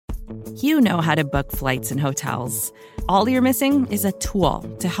You know how to book flights and hotels. All you're missing is a tool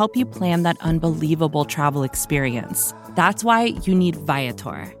to help you plan that unbelievable travel experience. That's why you need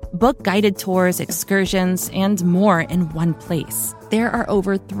Viator. Book guided tours, excursions, and more in one place. There are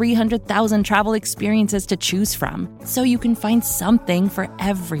over 300,000 travel experiences to choose from, so you can find something for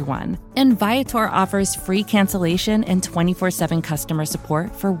everyone. And Viator offers free cancellation and 24/7 customer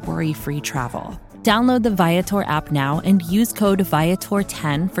support for worry-free travel. Download the Viator app now and use code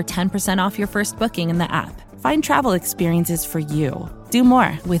Viator10 for 10% off your first booking in the app. Find travel experiences for you. Do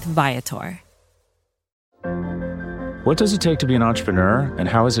more with Viator. What does it take to be an entrepreneur, and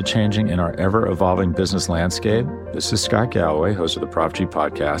how is it changing in our ever-evolving business landscape? This is Scott Galloway, host of the Prop G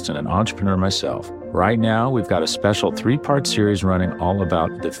podcast and an entrepreneur myself. Right now, we've got a special 3-part series running all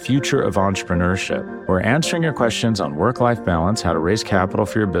about the future of entrepreneurship. We're answering your questions on work-life balance, how to raise capital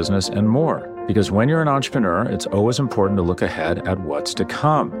for your business, and more. Because when you're an entrepreneur, it's always important to look ahead at what's to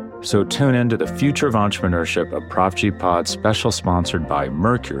come. So tune in to the Future of Entrepreneurship, a Prop G Pod special sponsored by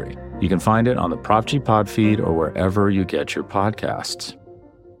Mercury. You can find it on the Prop G Pod feed or wherever you get your podcasts.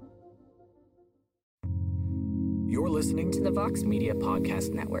 You're listening to the Vox Media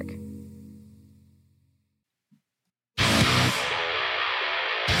Podcast Network.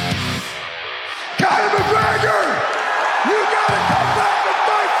 Conor McGregor! You gotta come back and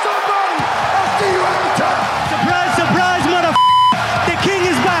fight somebody! I'll see you every time! Surprise, surprise, The king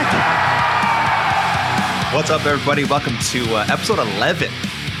is back! What's up, everybody? Welcome to episode 11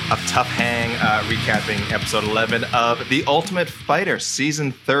 of TUF Hang, recapping episode 11 of The Ultimate Fighter,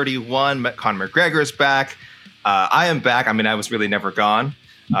 season 31. Conor McGregor is back. I am back. I mean, I was really never gone.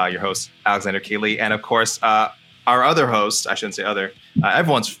 Your host, Alexander Keeley. And of course, our other host, I shouldn't say other,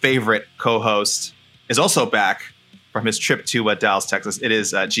 everyone's favorite co-host is also back from his trip to Dallas, Texas. It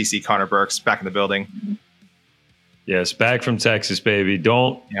is GC Connor Burks back in the building. Yes, back from Texas, baby.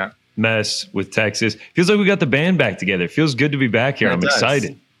 Don't mess with Texas. Feels like we got the band back together. Feels good to be back here. I'm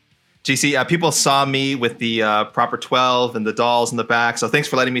excited. GC, people saw me with the proper 12 and the dolls in the back. So thanks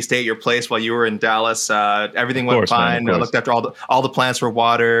for letting me stay at your place while you were in Dallas. Everything went fine. I looked after all the plants were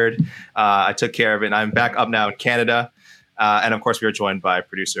watered. I took care of it. And I'm back up now in Canada. And of course, we are joined by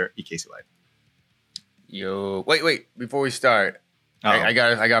producer EKC Light. Yo, wait! Before we start, I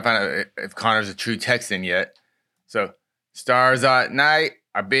gotta find out if Connor's a true Texan yet. So, stars at night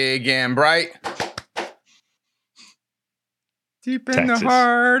are big and bright. Deep in the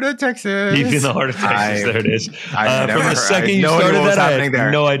heart of Texas. Deep in the heart of Texas. There it is. From the second you started that, I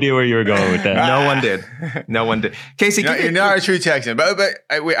had no idea where you were going with that. No one did. Casey, you're not a true Texan, but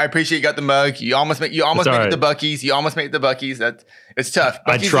I appreciate you got the mug. You almost made it to Buc-ee's. It's tough.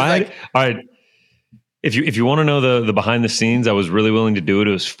 Buc-ee's I tried. All right. If you want to know the behind the scenes, I was really willing to do it.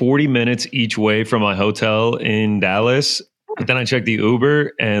 It was 40 minutes each way from my hotel in Dallas. But then I checked the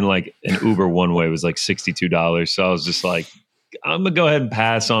Uber, and like an Uber one way was like $62. So I was just like, I'm gonna go ahead and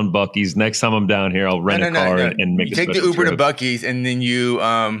pass on Buc-ee's. Next time I'm down here, I'll rent a car and make. You take the Uber to Buc-ee's, and then you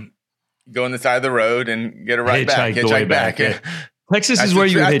go on the side of the road and get a ride back. Hitchhike back. Yeah. Texas is where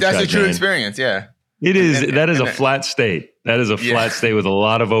you hitchhike. That's a true experience. Yeah, it is. That is a flat state. That is a flat state with a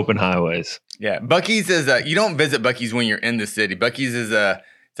lot of open highways. Yeah, Buc-ee's is you don't visit Buc-ee's when you're in the city. Buc-ee's is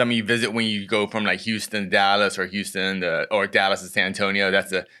something you visit when you go from like Houston to Dallas or Houston or Dallas to San Antonio.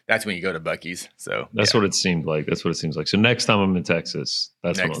 That's when you go to Buc-ee's. So that's what it seemed like. That's what it seems like. So next time I'm in Texas,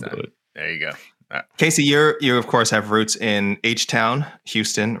 that's when I'll do it. There you go. Casey, you of course have roots in H-Town,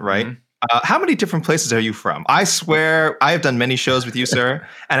 Houston, right? Mm-hmm. How many different places are you from? I swear I have done many shows with you, sir.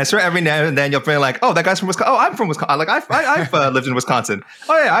 And I swear every now and then you'll be like, oh, that guy's from Wisconsin. Oh, I'm from Wisconsin. Like I've lived in Wisconsin.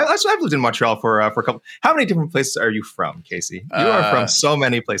 Oh yeah, I've lived in Montreal for a couple. How many different places are you from, Casey? You are from so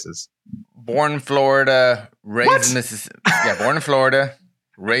many places. Born in Florida, raised in Mississippi. Yeah, born in Florida,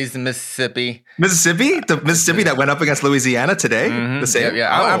 raised in Mississippi. Mississippi? The Mississippi that went up against Louisiana today? Mm-hmm. The same?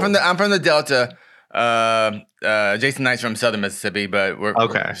 Yeah. Oh. I'm from the Delta. Jason Knight's from Southern Mississippi, but we're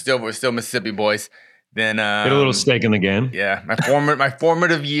still Mississippi boys. Then get a little stake in the game. Yeah, my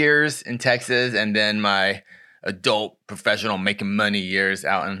formative years in Texas, and then my adult professional making money years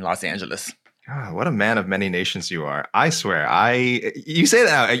out in Los Angeles. God, what a man of many nations you are! I swear, you say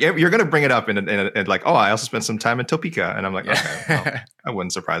that you're going to bring it up in like, oh, I also spent some time in Topeka, and I'm like, okay, well, that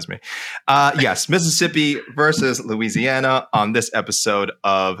wouldn't surprise me. Yes, Mississippi versus Louisiana on this episode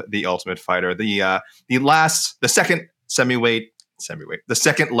of The Ultimate Fighter, the second the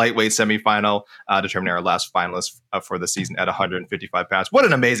second lightweight semifinal, determining our last finalist for the season at 155 pounds. What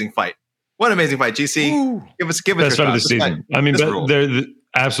an amazing fight! What an amazing fight, GC. Ooh. Give us best fight of the season. I mean, but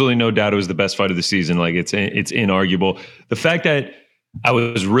absolutely no doubt it was the best fight of the season. Like it's inarguable. The fact that I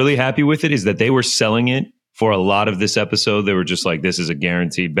was really happy with it is that they were selling it for a lot of this episode, they were just like, this is a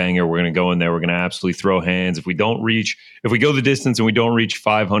guaranteed banger. We're going to go in there. We're going to absolutely throw hands. If we go the distance and we don't reach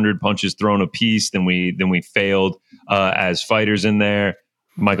 500 punches thrown apiece, then we failed as fighters in there.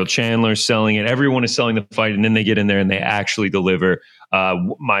 Michael Chandler selling it. Everyone is selling the fight, and then they get in there and they actually deliver.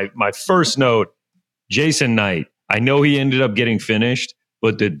 My first note, Jason Knight. I know he ended up getting finished,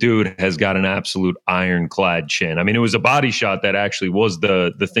 but the dude has got an absolute ironclad chin. I mean, it was a body shot that actually was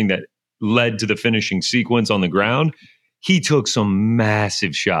the thing that led to the finishing sequence on the ground. He took some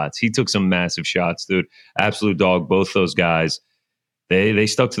massive shots. Dude. Absolute dog. Both those guys. They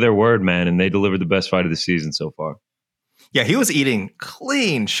stuck to their word, man, and they delivered the best fight of the season so far. Yeah, he was eating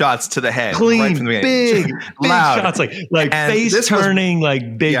clean shots to the head. Clean, right from the big shots, like face turning,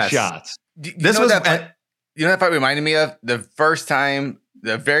 like big shots. You know that fight reminded me of? The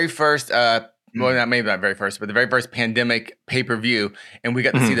very first, maybe not very first, but the very first pandemic pay-per-view, and we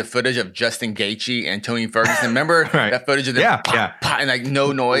got to see the footage of Justin Gaethje and Tony Ferguson. Remember that footage of them pop, and like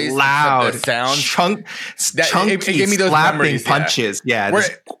no noise, loud the sound, chunky, it gave me those memories, punches.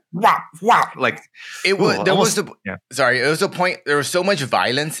 Wop, wop, like it was. There was a point. There was so much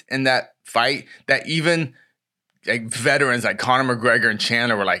violence in that fight that even like veterans like Conor McGregor and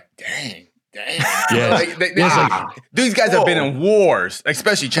Chandler were like, "Dang." Yeah, these guys have been in wars,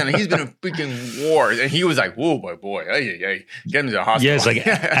 especially Chandler. He's been in freaking wars, and he was like, "Whoa, boy, hey, get him to the hospital." Yeah, it's like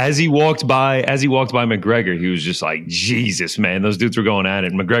as he walked by McGregor, he was just like, "Jesus, man, those dudes were going at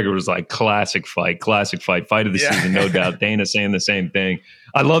it." And McGregor was like, classic fight of the season, no doubt." Dana saying the same thing.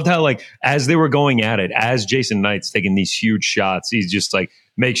 I loved how, like, as they were going at it, as Jason Knight's taking these huge shots, he's just like,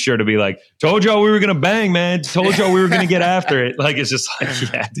 make sure to be like, told y'all we were going to bang, man. Told y'all we were going to get after it. Like, it's just like,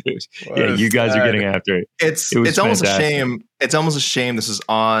 yeah, dude. You guys are getting after it. It's almost a shame. It's almost a shame this is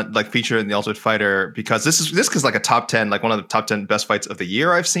on, like, featured in The Ultimate Fighter, because this is like a top 10, like one of the top 10 best fights of the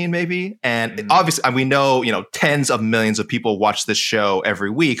year I've seen, maybe. And obviously, we know, tens of millions of people watch this show every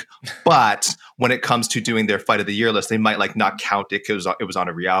week, but when it comes to doing their fight of the year list, they might like not count it because it was on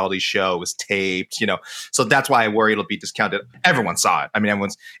a reality show, it was taped, so that's why I worry it'll be discounted. Everyone saw it. I mean,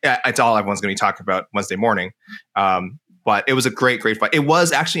 it's all everyone's going to be talking about Wednesday morning. But it was a great fight. It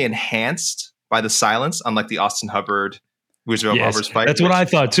was actually enhanced by the silence, unlike the Austin Hubbard Roberts fight. That's what I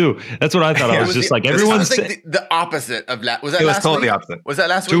thought too. I was just like, everyone's the opposite of that. Was that it last was totally week? the opposite. Was that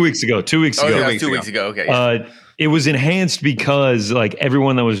last week? 2 weeks ago. 2 weeks ago. Yeah, 2 weeks ago. Okay. Yeah. It was enhanced because like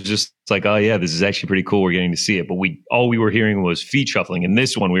everyone that was just like, oh yeah, this is actually pretty cool. We're getting to see it. But all we were hearing was feet shuffling. And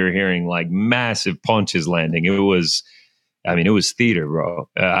this one we were hearing like massive punches landing. It was theater, bro.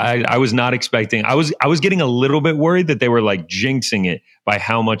 I was not expecting. I was getting a little bit worried that they were like jinxing it by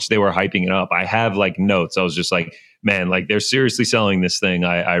how much they were hyping it up. I have like notes. I was just like, man, like they're seriously selling this thing.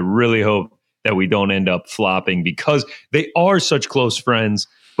 I really hope that we don't end up flopping because they are such close friends.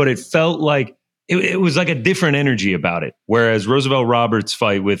 But it felt like it was like a different energy about it. Whereas Roosevelt Roberts'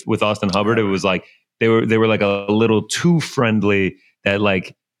 fight with Austin Hubbard, it was like they were like a little too friendly. That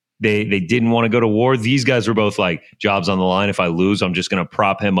like they didn't want to go to war. These guys were both like, job's on the line. If I lose, I'm just going to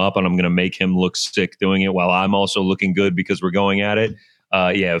prop him up and I'm going to make him look sick doing it while I'm also looking good because we're going at it.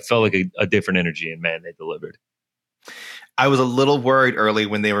 It felt like a different energy, and man, they delivered. I was a little worried early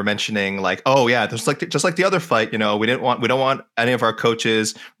when they were mentioning like, oh yeah, there's like just like the other fight, we don't want any of our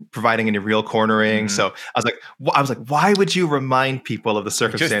coaches providing any real cornering. So I was like, why would you remind people of the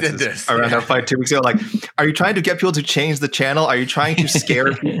circumstances around our fight 2 weeks ago? Like, are you trying to get people to change the channel? Are you trying to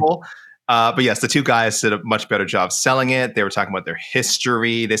scare people? But yes, the two guys did a much better job selling it. They were talking about their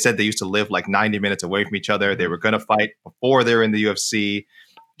history. They said they used to live like 90 minutes away from each other. They were going to fight before they were in the UFC.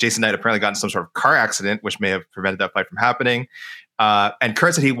 Jason Knight apparently got in some sort of car accident, which may have prevented that fight from happening. And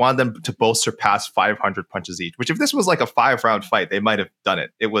Kurt said he wanted them to both surpass 500 punches each, which if this was like a 5-round fight, they might have done it.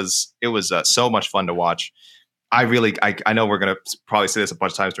 It was so much fun to watch. I know we're going to probably say this a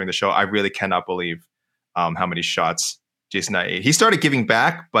bunch of times during the show. I really cannot believe how many shots Jason Knight ate. He started giving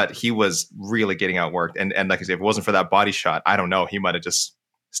back, but he was really getting outworked. And like I said, if it wasn't for that body shot, I don't know. He might have just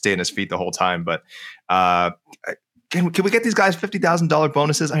stayed on his feet the whole time. But Can we get these guys $50,000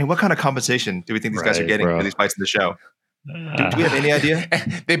 bonuses? I mean, what kind of compensation do we think these guys are getting for these fights in the show? Do we have any idea?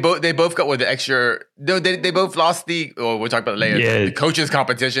 They both got with the extra. No, they both lost we'll talk about it later. The coaches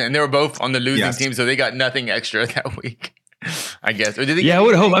competition, and they were both on the losing team, so they got nothing extra that week, I guess. Or did they? I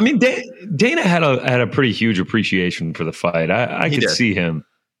would hope. I mean, Dana had a pretty huge appreciation for the fight. I could see him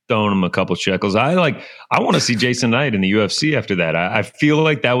throwing him a couple shekels. I want to see Jason Knight in the UFC after that. I feel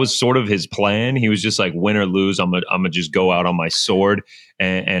like that was sort of his plan. He was just like, win or lose, I'm gonna just go out on my sword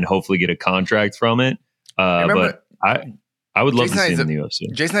and hopefully get a contract from it. But I would love to see him in the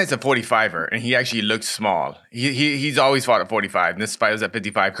UFC. Jason Knight's a 45er, and he actually looks small. He's always fought at 45, and this fight was at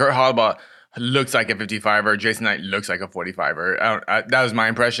 55. Kurt Hallbaugh looks like a 55er. Jason Knight looks like a 45er. That was my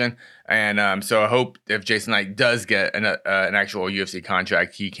impression. And so I hope if Jason Knight does get an actual UFC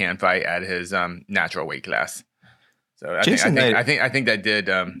contract, he can fight at his natural weight class. So I think that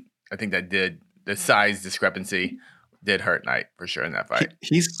did the size discrepancy did hurt Knight for sure in that fight.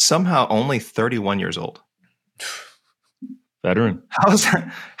 He's somehow only 31 years old. Veteran.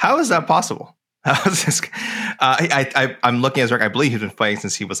 How is that possible? How is this? I'm looking at his record. I believe he's been fighting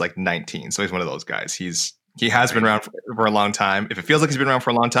since he was like 19. So he's one of those guys. He has been around for a long time. If it feels like he's been around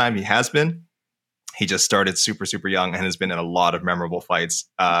for a long time, he has been. He just started super, super young and has been in a lot of memorable fights.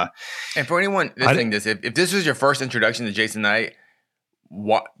 And for anyone listening to this, if this was your first introduction to Jason Knight,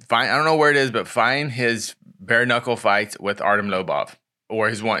 I don't know where it is, but find his bare knuckle fights with Artem Lobov or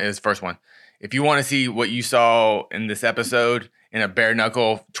his first one. If you want to see what you saw in this episode in a bare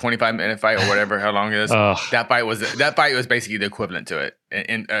knuckle 25-minute fight or whatever, how long it is, that fight was basically the equivalent to it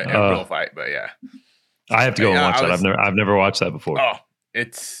in a real fight. But yeah, I have to go and watch that. I've never watched that before. Oh,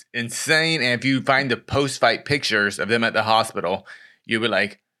 it's insane. And if you find the post-fight pictures of them at the hospital, you'll be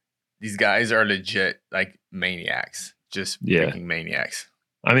like, these guys are legit like maniacs, just freaking maniacs.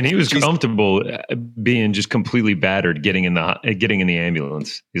 I mean, he was comfortable being just completely battered, getting in the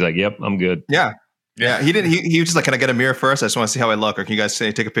ambulance. He's like, "Yep, I'm good." Yeah. He didn't. He was just like, "Can I get a mirror first? I just want to see how I look." Or can you guys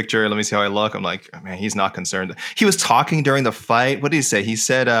take a picture? Let me see how I look. I'm like, man, he's not concerned. He was talking during the fight. What did he say? He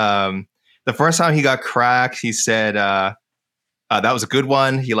said the first time he got cracked, he said that was a good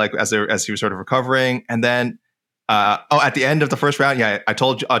one. He like as he was sort of recovering, and then at the end of the first round, I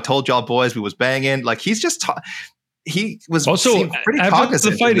told y'all boys we was banging. Like he's just. He was also pretty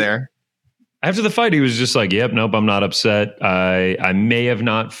cognizant there. After the fight, he was just like, "Yep, nope, I'm not upset. I may have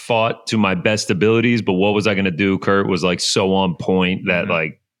not fought to my best abilities, but what was I going to do?" Kurt was like so on point that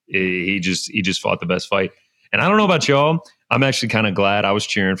like he just fought the best fight. And I don't know about y'all, I'm actually kind of glad I was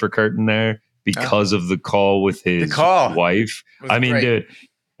cheering for Kurt in there because of the call with his wife. I mean, dude.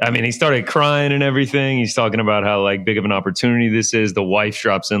 I mean, he started crying and everything. He's talking about how like big of an opportunity this is. The wife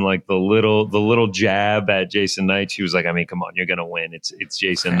drops in like the little jab at Jason Knight. She was like, I mean, come on, you're gonna win. It's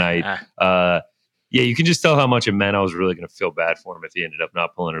Jason Knight. You can just tell how much it meant. I was really gonna feel bad for him if he ended up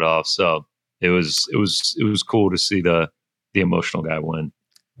not pulling it off. So it was cool to see the emotional guy win.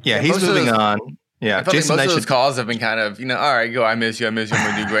 Yeah, he's moving on. Yeah, I felt Jason like most of those calls have been kind of, all right, go. I miss you. I'm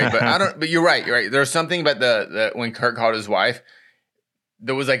gonna do great. But you're right. You're right. There's something about the when Kurt called his wife.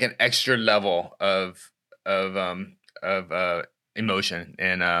 There was like an extra level of emotion,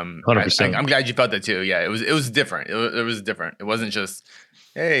 and 100%. I'm glad you felt that too. Yeah, it was different. It was different. It wasn't just,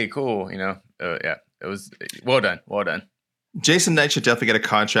 hey, cool. It was well done. Jason Knight should definitely get a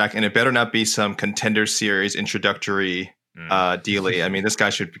contract, and it better not be some Contender Series introductory dealie. I mean, this guy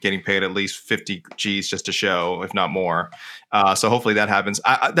should be getting paid at least 50 G's just to show, if not more. So hopefully that happens.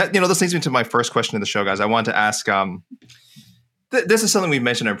 This leads me to my first question of the show, guys. I want to ask. This is something we've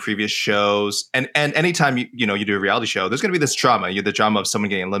mentioned on previous shows, and anytime you do a reality show, there's going to be this drama. You have the drama of someone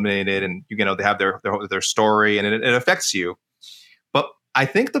getting eliminated, and they have their story, and it affects you. But I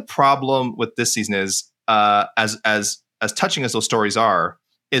think the problem with this season is, as touching as those stories are,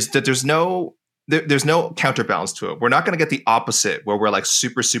 is that there's no counterbalance to it. We're not going to get the opposite, where we're like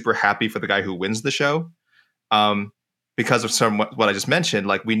super super happy for the guy who wins the show. Because of what I just mentioned,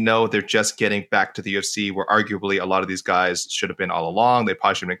 like we know they're just getting back to the UFC, where arguably a lot of these guys should have been all along. They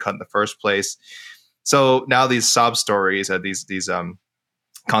probably should have been cut in the first place. So now these sob stories, these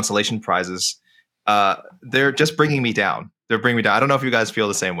consolation prizes, they're just bringing me down. They're bringing me down. I don't know if you guys feel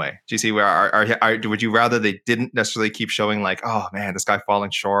the same way. GC, where would you rather they didn't necessarily keep showing like, oh man, this guy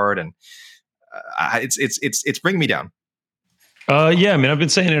falling short, and it's bringing me down. I mean, I've been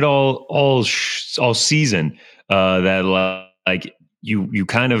saying it all season. That like you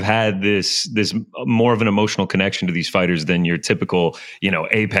kind of had this more of an emotional connection to these fighters than your typical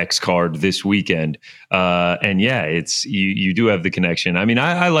Apex card this weekend, and it's you do have the connection. I mean,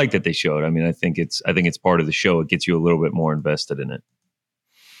 I like that they showed. I mean, I think it's part of the show. It gets you a little bit more invested in it.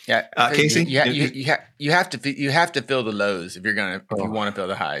 Yeah, Casey, you have to feel the lows if you want to feel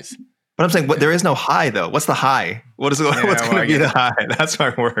the highs. But I'm saying, there is no high though. What's the high? What's going to be the high? That's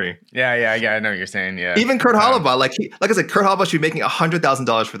my worry. Yeah. I know what you're saying. Yeah. Even Kurt Hollabaugh, like I said, Kurt Hollabaugh should be making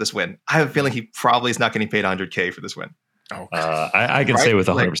 $100,000 for this win. I have a feeling he probably is not getting paid $100K for this win. Oh, I can say with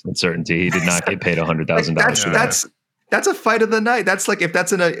 100% certainty he did not get paid $100,000. That's a fight of the night. That's like if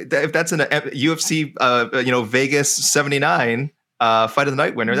that's in a UFC Vegas 79 fight of the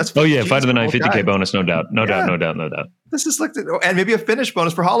night winner. That's fight of the night, 50K bonus, no doubt. This is like and maybe a finish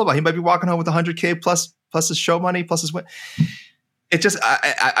bonus for Hollabaugh. He might be walking home with 100K plus his show money plus his win. It just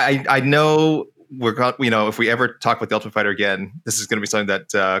I know if we ever talk with the Ultimate Fighter again, this is going to be something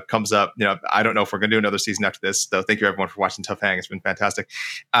that comes up. I don't know if we're going to do another season after this. So thank you everyone for watching Tough Hang. It's been fantastic.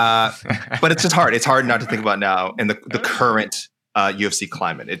 But it's just hard. It's hard not to think about now in the current UFC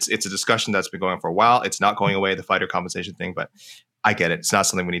climate. It's a discussion that's been going on for a while. It's not going away, the fighter compensation thing, but I get it. It's not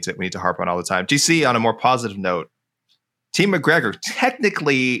something we need to harp on all the time. GC, on a more positive note, Team McGregor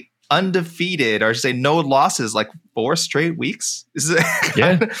technically undefeated, or I should say no losses, like 4 straight weeks.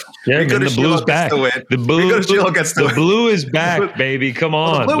 Yeah, the blue's back. The blue is back, baby. Come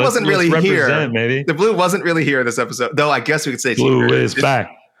on. Well, the blue wasn't really here. Maybe. The blue wasn't really here this episode, though. I guess we could say blue is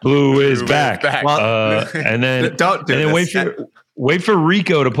back. Blue is back. Well, and then don't do this. Wait for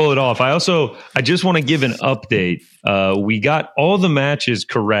Rico to pull it off. I just want to give an update. We got all the matches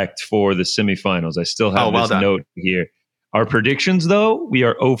correct for the semifinals. I still have this note here. Our predictions, though, we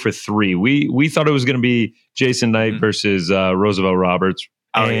are 0 for 3. We thought it was going to be Jason Knight versus Roosevelt Roberts.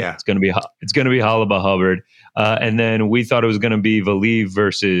 It's going to be Hollaba Hubbard. And then we thought it was going to be Valiv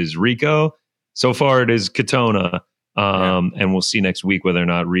versus Rico. So far, it is Katona. And we'll see next week whether or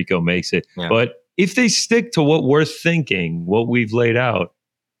not Rico makes it. Yeah. But if they stick to what we're thinking, what we've laid out,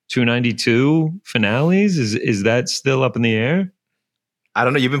 292 finales, is that still up in the air? I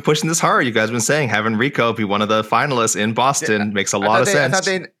don't know. You've been pushing this hard. You guys have been saying having Rico be one of the finalists in Boston makes a lot of sense.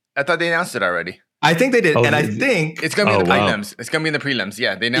 I thought they announced it already. I think they did. And I think it's going to be in the prelims. It's going to be in the prelims.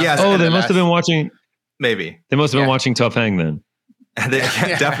 Yeah. They announced they must have been watching. Maybe. They must have been watching Tough Hang then.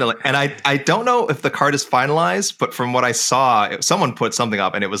 Definitely. And I don't know if the card is finalized, but from what I saw, someone put something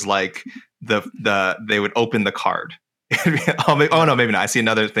up and it was like they would open the card. Oh no, maybe not. I see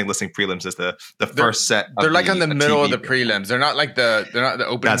another thing listing prelims as the first set. They're like in the middle of the prelims. They're not like they're not the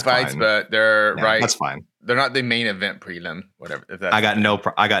opening fights, but they're right. That's fine. They're not the main event prelim. Whatever. I got no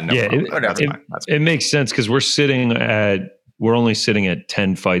problem. That's fine. It makes sense because we're only sitting at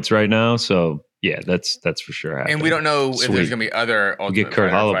 10 fights right now. So yeah, that's for sure happening. And we don't know if there's gonna be other Ultimate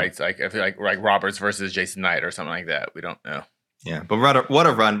Fighter fights, like Roberts versus Jason Knight or something like that. We don't know. Yeah, but what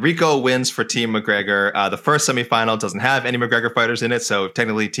a run. Rico wins for Team McGregor. The first semifinal doesn't have any McGregor fighters in it, so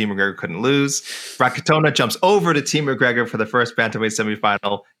technically Team McGregor couldn't lose. Katona jumps over to Team McGregor for the first bantamweight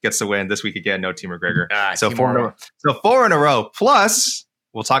semifinal, gets the win. This week again, no Team McGregor. So 4 in a row. Plus,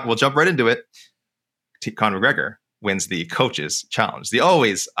 we'll jump right into it. Conor McGregor wins the Coaches Challenge, the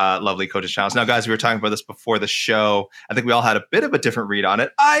always lovely Coaches Challenge. Now, guys, we were talking about this before the show. I think we all had a bit of a different read on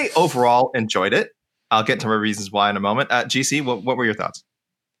it. I overall enjoyed it. I'll get to my reasons why in a moment. GC, what were your thoughts?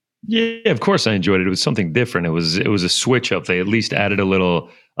 Yeah, of course I enjoyed it. It was something different. It was a switch up. They at least added a little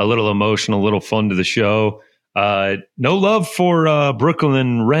emotion, a little fun to the show. No love for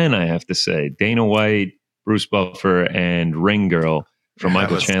Brooklyn Wren, I have to say. Dana White, Bruce Buffer, and Ring Girl from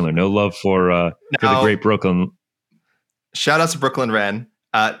Michael Chandler. No love for the great Brooklyn. Shout out to Brooklyn Wren.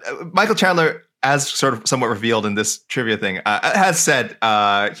 Michael Chandler, as sort of somewhat revealed in this trivia thing, has said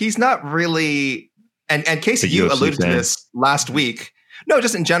he's not really. And Casey, you alluded to this last week. No,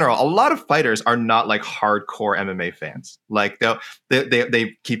 just in general, a lot of fighters are not like hardcore MMA fans. Like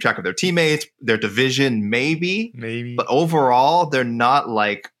they keep track of their teammates, their division, maybe, but overall, they're not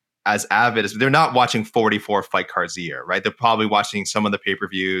like as avid as they're not watching 44 fight cards a year, right? They're probably watching some of the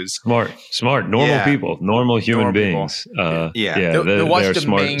pay-per-views. Smart, normal people, normal human beings. They'll watch the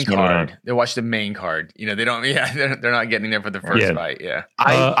main card. They'll watch the main card. You know, they don't. Yeah, they're not getting there for the first fight. Yeah,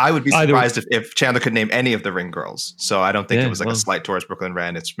 I would be surprised if Chandler could name any of the Ring Girls. So I don't think it was like a slight towards Brooklyn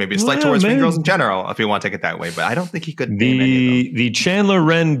Wren. It's maybe a slight towards Ring Girls in general, if you want to take it that way. But I don't think he could name any of them. The Chandler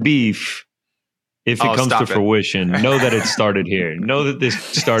Wren beef. If it comes to fruition, know that it started here. Know that this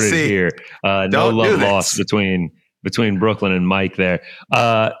started here. No love lost between Brooklyn and Mike there.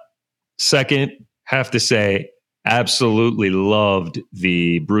 Second, have to say, absolutely loved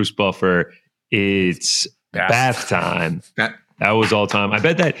the Bruce Buffer. It's bath time. That was all time. I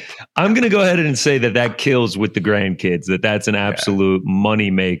bet that I'm going to go ahead and say that kills with the grandkids. That's an absolute money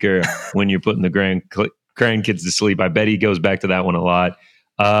maker when you're putting the grandkids to sleep. I bet he goes back to that one a lot.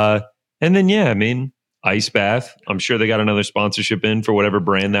 And then, ice bath. I'm sure they got another sponsorship in for whatever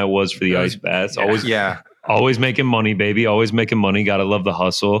brand that was for the ice baths. Always making money, baby. Always making money. Gotta love the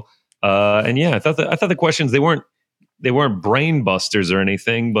hustle. I thought the questions they weren't brain busters or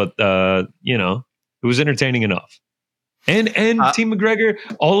anything, but it was entertaining enough. And Team McGregor,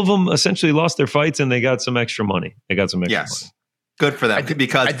 all of them essentially lost their fights and they got some extra money. Money. Good for them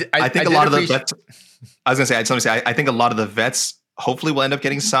because I think a lot of the vets. I was gonna say, I think a lot of the vets hopefully will end up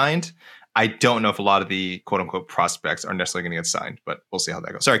getting signed. I don't know if a lot of the quote unquote prospects are necessarily going to get signed, but we'll see how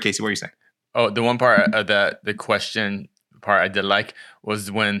that goes. Sorry, Casey, what are you saying? Oh, the one part of the question part I did like was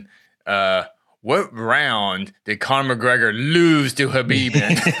when what round did Conor McGregor lose to Habib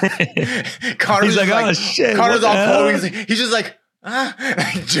in? Conor's He's like, oh shit. Conor's all cold. He's just like,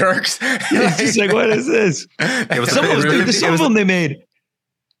 like jerks. It's just like, what is this? Some of them they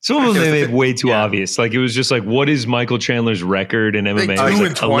made way too obvious. Like it was just like, what is Michael Chandler's record in MMA?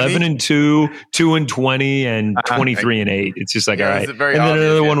 Like 11-2, 2-20, and 23-8. It's just like, all right. And then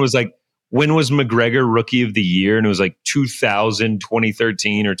another one was like, when was McGregor Rookie of the Year? And it was like 2000,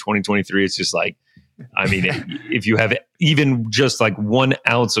 2013, or 2023. It's just like, I mean, if you have even just like 1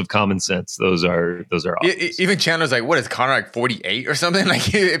 ounce of common sense, those are obvious. Even Chandler's like, what is Conor, like 48 or something? Like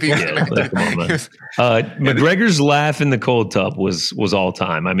if he McGregor's laugh in the cold tub was all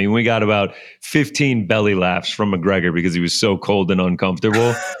time. I mean, we got about 15 belly laughs from McGregor because he was so cold and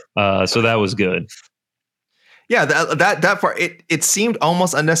uncomfortable. So that was good. Yeah, that part, it seemed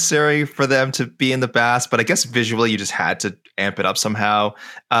almost unnecessary for them to be in the bath, but I guess visually you just had to amp it up somehow.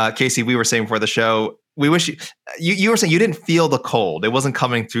 Casey, we were saying before the show, we wish you were saying you didn't feel the cold; it wasn't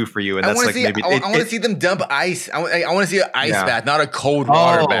coming through for you, and that's like maybe I want to see them dump ice. I want to see an ice bath, not a cold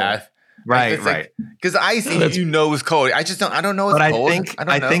water bath. Right. Because ice, is cold. I don't know. But cold.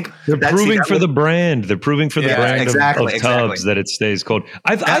 I think they're proving for the brand. They're proving for the brand of tubs that it stays cold.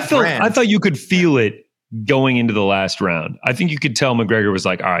 I thought you could feel it going into the last round. I think you could tell McGregor was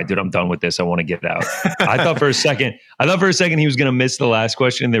like, all right, dude, I'm done with this. I want to get out. I thought for a second he was going to miss the last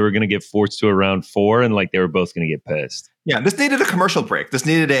question. They were going to get forced to a round 4 and like they were both going to get pissed. Yeah, this needed a commercial break. This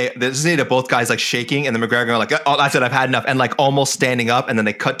needed both guys like shaking and then McGregor going like, oh, that's it, I've had enough, and like almost standing up, and then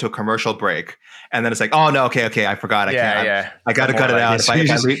they cut to a commercial break. And then it's like, oh no, okay, I forgot. I got to cut it out. You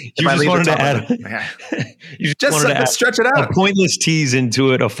just wanted to stretch it out. A pointless tease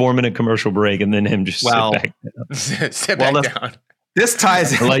into it, a 4-minute commercial break, and then him just sit back down. Sit back down. This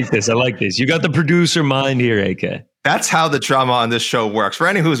ties in. I like this. You got the producer mind here, AK. That's how the drama on this show works. For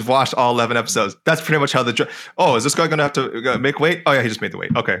anyone who's watched all 11 episodes, that's pretty much how is this guy going to have to make weight? Oh yeah, he just made the weight.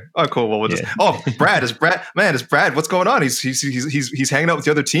 Okay. Oh, cool. Well, Brad, what's going on? He's hanging out with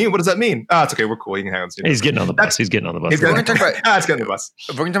the other team. What does that mean? It's okay. We're cool. You can hang out with the team. He's getting on the bus. We're going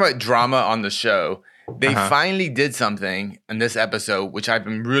to talk about drama on the show. They finally did something in this episode, which I've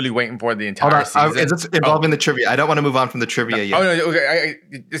been really waiting for the entire season. Is this involving the trivia? I don't want to move on from the trivia yet. Oh no, okay.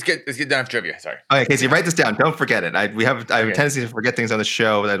 Let's get done with trivia. Sorry. Okay, Casey, write this down. Don't forget it. I have a tendency to forget things on the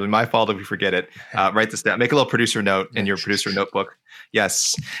show. That would be my fault if we forget it. Write this down. Make a little producer note in your producer notebook.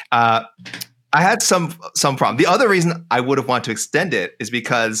 Yes. I had some problem. The other reason I would have wanted to extend it is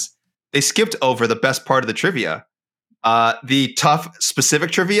because they skipped over the best part of the trivia, the TUF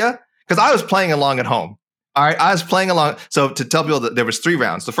specific trivia. Because I was playing along at home. All right, I was playing along. So to tell people that there was 3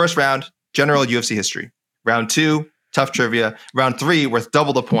 rounds. The first round, general UFC history. Round 2, TUF trivia. Round 3, worth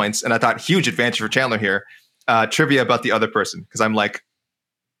double the points. And I thought, huge advantage for Chandler here. Trivia about the other person. Because I'm like,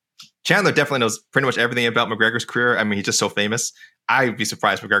 Chandler definitely knows pretty much everything about McGregor's career. I mean, he's just so famous. I'd be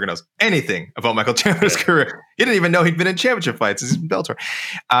surprised if McGregor knows anything about Michael Chandler's career. He didn't even know he'd been in championship fights. He's in Bellator.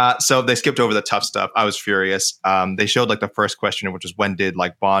 So they skipped over the TUF stuff. I was furious. They showed like the first question, which was when did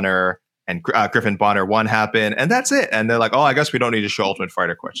like Bonner and Griffin Bonner 1 happen? And that's it. And they're like, oh, I guess we don't need to show Ultimate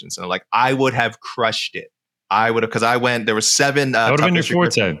Fighter questions. And I'm like, I would have crushed it. Because there were 7. That would have been your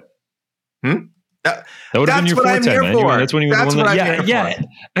forte. That would have been your forte, man. That's when you were the one that. Yeah.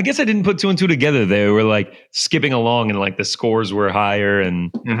 I guess I didn't put 2 and 2 together. They were like skipping along, and like the scores were higher,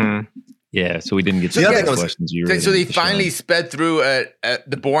 and so we didn't get to the questions. So they finally sped through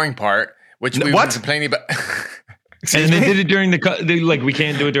the boring part, which we were complaining about. And they did it during we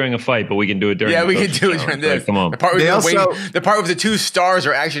can't do it during a fight, but we can do it during. Yeah, we can do it during this. Like, come on. The part where the 2 stars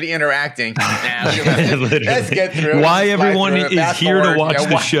are actually interacting. Let's get through. Why everyone is here to watch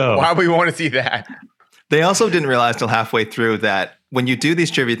the show? Why we want to see that? They also didn't realize till halfway through that when you do these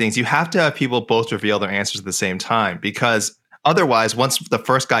trivia things, you have to have people both reveal their answers at the same time, because otherwise, once the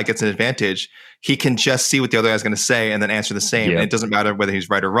first guy gets an advantage, he can just see what the other guy's going to say and then answer the same. Yeah. And it doesn't matter whether he's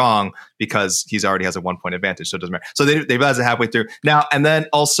right or wrong because he's already has a 1-point advantage. So it doesn't matter. So they realized it halfway through. Now, and then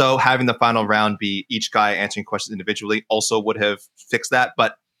also having the final round be each guy answering questions individually also would have fixed that.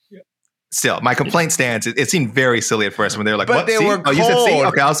 But still, my complaint stands. It seemed very silly at first when they were like, but what? They were cold. Oh, you said C?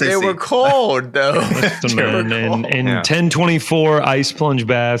 Okay, I'll say they C. Were cold, though. And 1024 ice plunge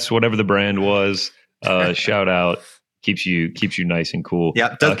baths, whatever the brand was, shout out. Keeps you nice and cool.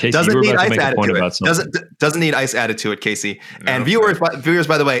 Yeah, Casey, doesn't need ice added to it. Doesn't need ice added to it, Casey. No, and viewers,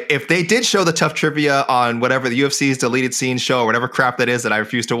 by the way, if they did show the TUF trivia on whatever the UFC's deleted scenes show or whatever crap that is that I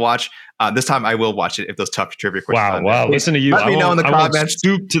refuse to watch, this time I will watch it if those TUF trivia questions. Wow! Listen to you. Let me know in the comments.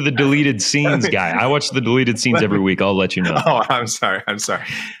 Stoop to the deleted scenes guy. I watch the deleted scenes every week. I'll let you know. Oh, I'm sorry.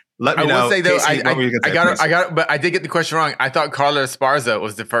 Let me know. I will say though, Casey, I got it, but I did get the question wrong. I thought Carla Esparza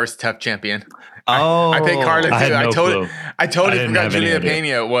was the first TUF champion. Oh, I picked Carla too. I had no clue. I totally didn't forgot have any Julia idea.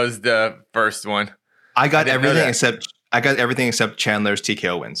 Pena was the first one. I got didn't know everything except Chandler's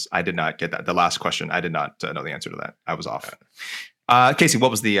TKO wins. I did not get that. The last question, I did not know the answer to that. I was off. Casey,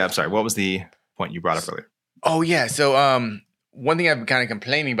 what was the what was the point you brought up earlier? Oh yeah. So one thing I've been kind of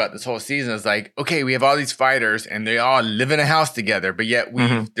complaining about this whole season is like, okay, we have all these fighters and they all live in a house together, but yet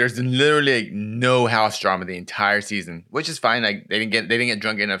there's literally no house drama the entire season, which is fine. Like they didn't get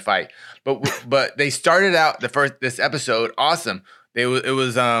drunk in a fight, but they started out this episode awesome. It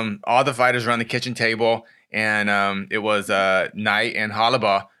was all the fighters around the kitchen table, and it was Knight and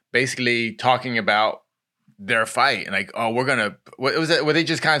Halaba basically talking about their fight and like, oh, were they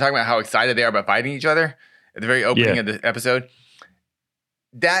just kind of talking about how excited they are about fighting each other at the very opening of the episode?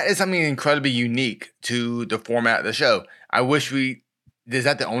 That is something incredibly unique to the format of the show. I wish is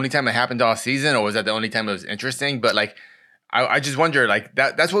that the only time it happened all season, or was that the only time it was interesting? But like, I just wonder, like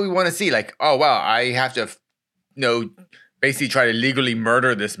that's what we want to see. Like, oh wow, I have to, basically try to legally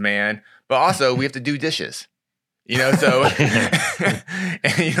murder this man, but also we have to do dishes. So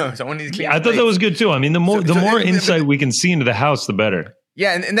someone needs to clean. I thought that was good too. I mean, the more insight we can see into the house, the better.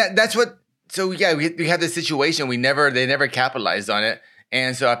 Yeah, and that's what. So yeah, we have this situation. They never capitalized on it.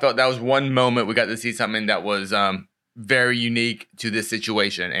 And so I felt that was one moment we got to see something that was very unique to this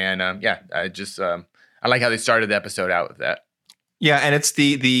situation. And I like how they started the episode out with that. Yeah, and it's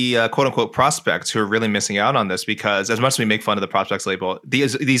the quote unquote prospects who are really missing out on this, because as much as we make fun of the prospects label,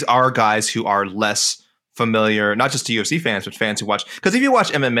 these are guys who are less familiar, not just to UFC fans, but fans who watch. Because if you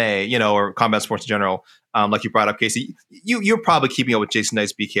watch MMA, or combat sports in general, like you brought up, Casey, you're probably keeping up with Jason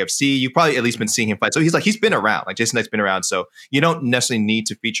Knight's BKFC. You've probably at least been seeing him fight. So he's been around. Like Jason Knight's been around. So you don't necessarily need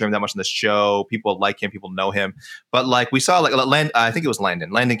to feature him that much in the show. People like him. People know him. But like we saw, I think it was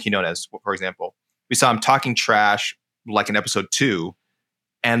Landon Quinones, for example. We saw him talking trash like in episode 2.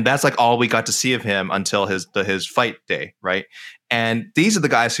 And that's like all we got to see of him until his fight day, right? And these are the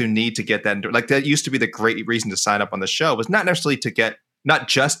guys who need to get that. Like that used to be the great reason to sign up on the show, was not necessarily not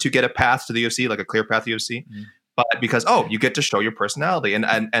just to get a path to the UFC, like a clear path to the UFC, but because you get to show your personality, and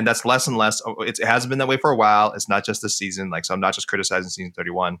that's less and less. It hasn't been that way for a while. It's not just this season. Like, so I'm not just criticizing season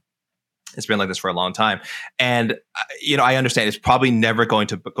 31. It's been like this for a long time. And, I understand it's probably never going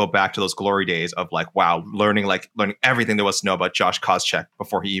to go back to those glory days of like, wow, learning everything there was to know about Josh Koscheck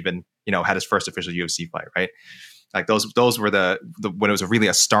before he even, had his first official UFC fight, right? Like those were the when it was really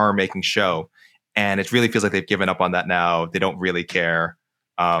a star making show. And it really feels like they've given up on that now. They don't really care.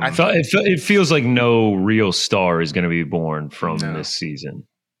 It feels like no real star is going to be born from this season.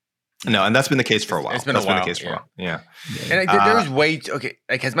 No, and that's been the case for a while. It's been a while. Yeah. And there was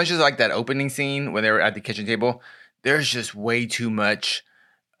like as much as like that opening scene when they were at the kitchen table, there's just way too much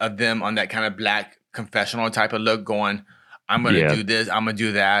of them on that kind of black confessional type of look going, I'm going to do this, I'm going to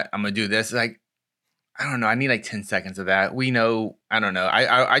do that, I'm going to do this. Like, I don't know. I need like 10 seconds of that. We know, I don't know.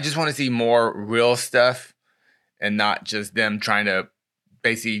 I just want to see more real stuff and not just them trying to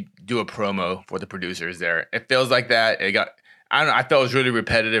basically do a promo for the producers there. It feels like that. I don't know. I felt it was really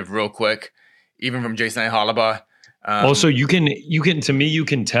repetitive real quick, even from Jason and Halaba. Also, you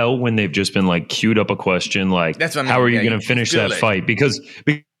can tell when they've just been like queued up a question, like, that's what I mean. How are you going to finish that fight? Because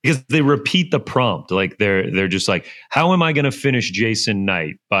they repeat the prompt. Like they're just like, how am I going to finish Jason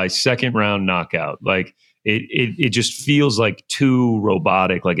Knight by second round knockout? Like it just feels like too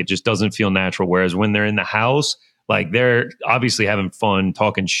robotic. Like it just doesn't feel natural. Whereas when they're in the house, like they're obviously having fun,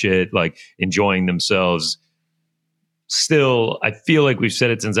 talking shit, like enjoying themselves. Still, I feel like we've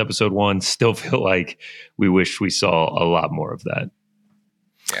said it since episode 1. Still feel like we wish we saw a lot more of that.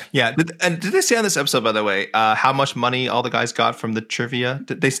 Yeah. And did they say on this episode, by the way, how much money all the guys got from the trivia?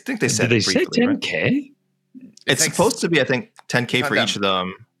 Did they think they said? Did they say 10K? Right? It's supposed to be, I think, 10K for each of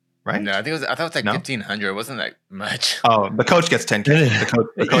them, right? No, I thought it was like 1,500. It wasn't that much. Oh, the coach gets 10K.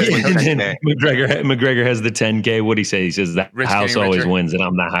 The coach gets 10K. McGregor has the 10K. What'd he say? He says the house always wins, and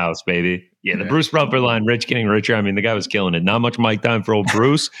I'm the house, baby. Yeah, the Bruce Buffer line, rich getting richer. I mean, the guy was killing it. Not much mic time for old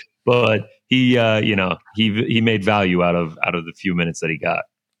Bruce, but he made value out of the few minutes that he got.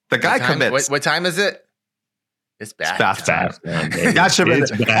 The guy commits. What time is it? It's bath time. That should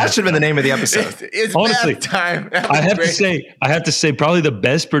have been the name of the episode. It's honestly bath time. I have to say, probably the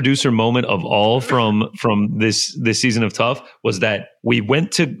best producer moment of all from this season of TUF was that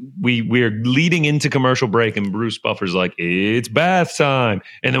we're leading into commercial break and Bruce Buffer's like, it's bath time,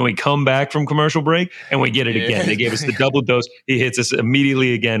 and then we come back from commercial break and we get it again. They gave us the double dose. He hits us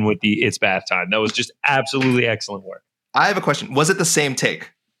immediately again with the it's bath time. That was just absolutely excellent work. I have a question. Was it the same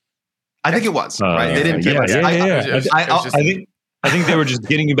take? I think it was. Right? They didn't. Yeah. I think I think they were just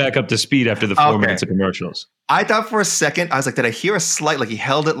getting you back up to speed after the 4 minutes of commercials. I thought for a second, I was like, did I hear a slight, like he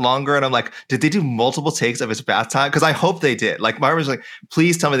held it longer? And I'm like, did they do multiple takes of his bath time? Because I hope they did. Like, Marvin was like,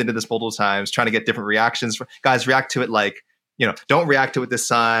 please tell me they did this multiple times, trying to get different reactions. Guys, react to it like, don't react to it this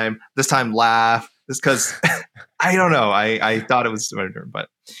time laugh. This because I don't know. I thought it was, but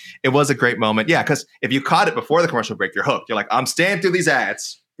it was a great moment. Yeah, because if you caught it before the commercial break, you're hooked. You're like, I'm staying through these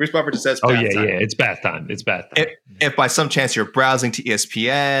ads. Bruce Buffer just says, "Oh yeah, it's bath time. It's bath time." If by some chance you're browsing to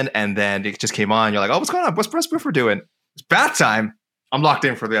ESPN and then it just came on, you're like, "Oh, what's going on? What's Bruce Buffer doing? It's bath time." I'm locked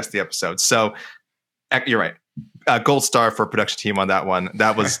in for the rest of the episode. So you're right. Gold star for production team on that one.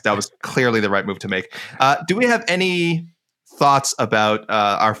 That was clearly the right move to make. Do we have any thoughts about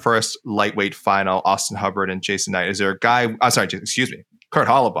our first lightweight final, Austin Hubbard and Jason Knight? Is there a guy? Excuse me, Kurt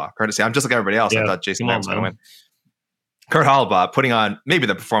Hollabaugh. Courtesy. I'm just like everybody else. I thought Jason Knight was going to win. Kurt Hollabaugh putting on maybe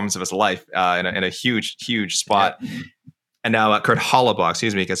the performance of his life in a huge spot. Yeah. And now Kurt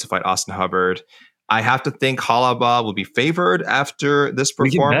Hollabaugh, gets to fight Austin Hubbard. I have to think Hollabaugh will be favored after this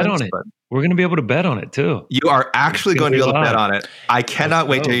performance. We can bet on it. We're going to be able to bet on it too. You are actually going to be able to bet on it. I cannot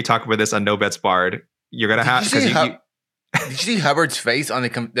wait to hear you talk about this on No Bets Barred. You're going to have because did you see Hubbard's face on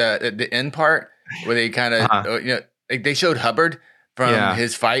the end part where they kind of they showed Hubbard from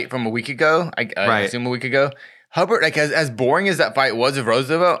his fight from a week ago. I assume a week ago. Hubbard, like as boring as that fight was of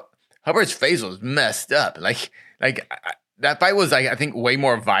Roosevelt, Hubbard's face was messed up. Like that fight was I think way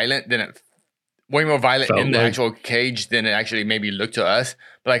more violent in the actual cage than it actually maybe looked to us.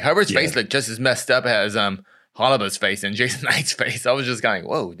 But like Hubbard's face looked just as messed up as Hollabah's face and Jason Knight's face. I was just going,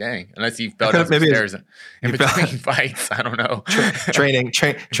 whoa, dang! Unless he fell down some stairs in between fights, I don't know.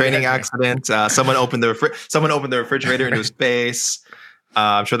 Training accident. Someone opened the refrigerator into his face.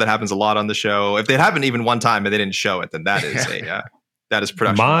 I'm sure that happens a lot on the show. If they haven't even one time and they didn't show it, then that is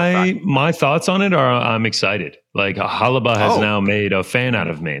production. My thoughts on it are I'm excited. Like Hollabah has now made a fan out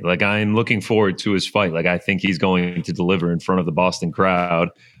of me. Like I'm looking forward to his fight. Like I think he's going to deliver in front of the Boston crowd.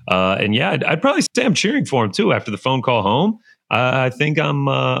 I'd probably say I'm cheering for him too after the phone call home. I think I'm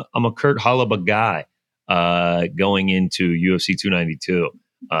a Kurt Hollabah guy going into UFC 292.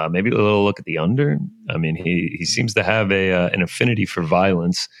 Maybe a little look at the under. I mean, he seems to have an affinity for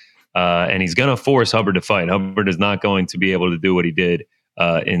violence, and he's going to force Hubbard to fight. Hubbard is not going to be able to do what he did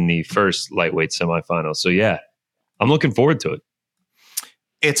in the first lightweight semifinal. So, yeah, I'm looking forward to it.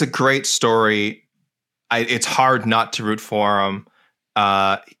 It's a great story. It's hard not to root for him.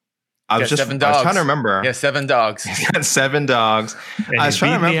 I was trying to remember. Yeah, 7 dogs. He's got 7 dogs. And I was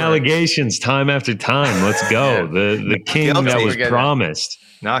trying to remember the allegations time after time. Let's go. The king that was promised.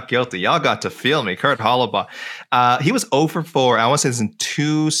 Not guilty. Y'all got to feel me. Kurt Hollabaugh. He was 0 for 4. I want to say this in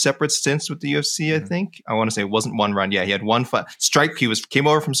 2 separate stints with the UFC, I think. I want to say it wasn't one run. Yeah, he had one fight. He was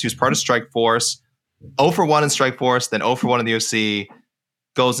part of Strike Force. 0 for 1 in Strike Force, then 0 for 1 in the UFC.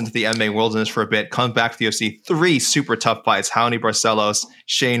 Goes into the MMA wilderness for a bit, comes back to the UFC. 3 super tough fights. Raoni Barcelos,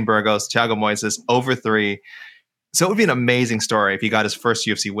 Shane Burgos, Thiago Moises, over 3. So it would be an amazing story if he got his first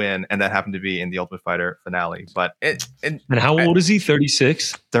UFC win, and that happened to be in the Ultimate Fighter finale. But and how old is he?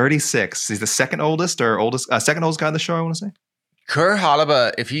 36? 36. He's the second oldest guy on the show, I want to say. Kurt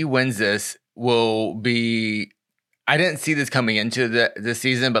Hollabah, if he wins this, will be. I didn't see this coming into the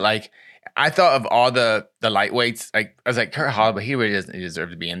season, but like I thought of all the lightweights. Like I was like, Kurt Hollabah, he really doesn't deserve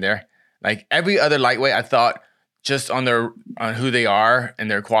to be in there. Like every other lightweight, I thought just on who they are and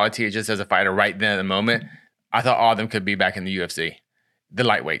their quality just as a fighter right then at the moment. I thought all of them could be back in the UFC, the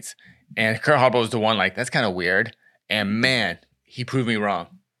lightweights. And Kurt Hollabah was the one like, that's kind of weird. And man, he proved me wrong.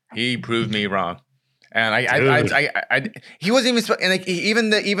 And he wasn't even, and like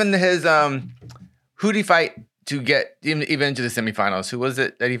even his, who did he fight to get even into the semifinals? Who was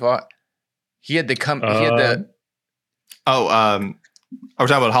it that he fought? Are we talking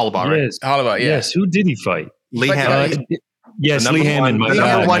about Hollabah, right? Yes. Hollabah, yeah. Yes. Who did he fight? Lee Hammond. Yes, Lee Hammond. Lee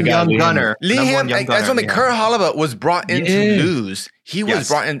Hammond, one young gunner. Lee Hammond. That's when Kurt Hollabah was brought in to lose. He was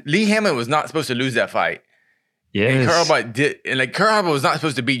brought in. Lee Hammond was not supposed to lose that fight. Yes. And Kurt Hollabah did. And like Kurt Hollabah was not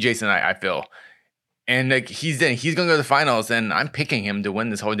supposed to beat Jason Knight, I feel. And like he's going to go to the finals, and I'm picking him to win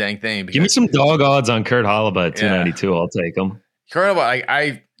this whole dang thing. Give me some dog odds on Kurt Hollabah at 292. I'll take him. Kurt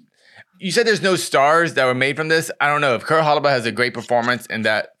Hollabah, you said there's no stars that were made from this. I don't know if Kurt Hollabah has a great performance in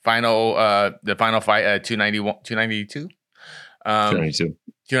that final fight at 292.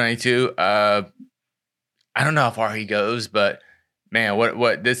 292. I don't know how far he goes, but man,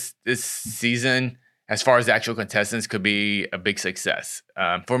 what this season, as far as the actual contestants, could be a big success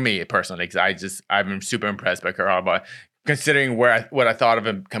for me personally. Because I've been super impressed by Kurt Hollabah, considering what I thought of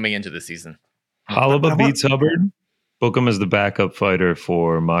him coming into the season. Hollabah beats Hubbard. Book him as the backup fighter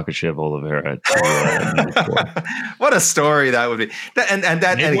for Makhachev Oliveira. What a story that would be. And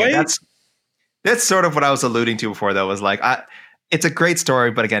again, that's sort of what I was alluding to before, though, was like, it's a great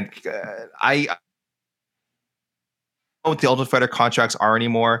story, but again, I don't know what the Ultimate Fighter contracts are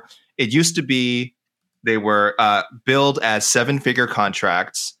anymore. It used to be they were billed as 7-figure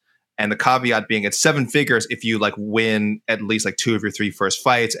contracts, and the caveat being it's 7 figures if you like win at least like 2 of your 3 first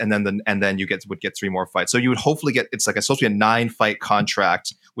fights, and then you would get 3 more fights. So you would hopefully get, it's like supposed to be a 9-fight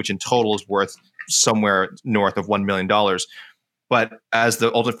contract, which in total is worth somewhere north of $1 million. But as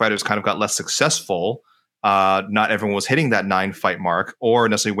the Ultimate Fighters kind of got less successful, not everyone was hitting that 9-fight mark or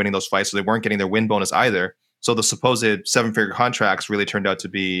necessarily winning those fights, so they weren't getting their win bonus either. So the supposed 7-figure contracts really turned out to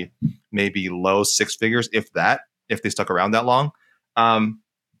be maybe low 6 figures, if that, if they stuck around that long.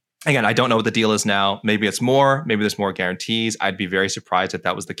 Again, I don't know what the deal is now. Maybe it's more. Maybe there's more guarantees. I'd be very surprised if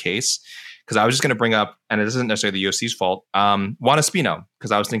that was the case. Because I was just going to bring up, and it isn't necessarily the UFC's fault, Juan Espino.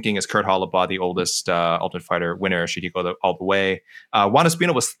 Because I was thinking, is Kurt Hollabaugh the oldest Ultimate Fighter winner? Should he go all the way? Juan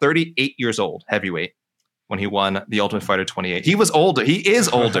Espino was 38 years old, heavyweight, when he won the Ultimate Fighter 28. He was older. He is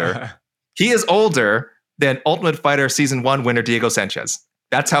older. He is older than Ultimate Fighter Season 1 winner Diego Sanchez.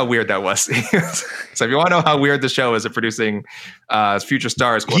 That's how weird that was. So if you want to know how weird the show is at producing future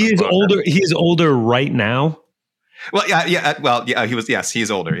stars, he is older. He is older right now. Well, yeah. He was. Yes,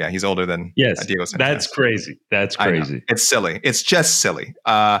 he's older. Yeah, he's older than Diego Sanchez. That's crazy. That's crazy. It's silly. It's just silly.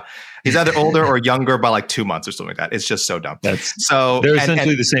 He's either older or younger by like 2 months or something like that. It's just so dumb. So they're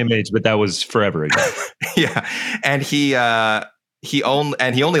essentially the same age, but that was forever ago. Yeah, and he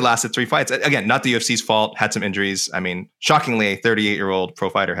only lasted 3 fights. Again, not the UFC's fault. Had some injuries. I mean, shockingly, a 38-year-old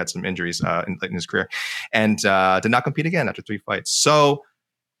pro fighter had some injuries in his career, and did not compete again after 3 fights. So,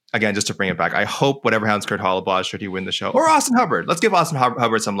 again, just to bring it back, I hope whatever happens, Kurt Hollabaugh, should he win the show, or Austin Hubbard. Let's give Austin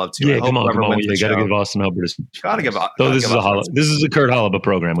Hubbard some love too. Yeah, come on. You got to give Austin Hubbard. This is a Kurt Hollabaugh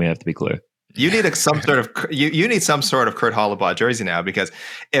program. We have to be clear. You need some sort of Kurt Hollabaugh jersey now, because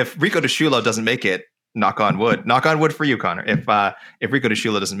if Rico DeSciullo doesn't make it. Knock on wood for you, Connor. If Rico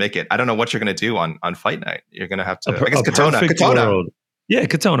DeSciullo doesn't make it, I don't know what you're going to do on fight night. You're going to have to. I guess Katona. Yeah,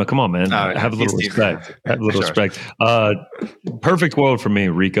 Katona. Come on, man. Have a little respect. Have a little respect. Perfect world for me.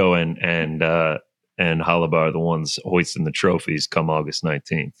 Rico and Hollabaugh are the ones hoisting the trophies come August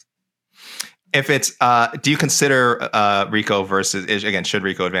 19th. If it's, do you consider Rico versus, again, should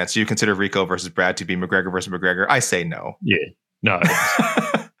Rico advance? Do you consider Rico versus Brad to be McGregor versus McGregor? I say no. Yeah, no.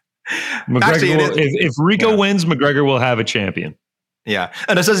 McGregor if Rico wins, McGregor will have a champion. Yeah,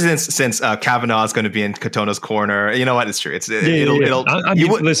 and especially since Kavanaugh is going to be in Katona's corner. You know what? It's true.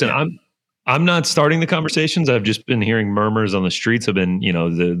 Listen, I'm not starting the conversations. I've just been hearing murmurs on the streets. I've been,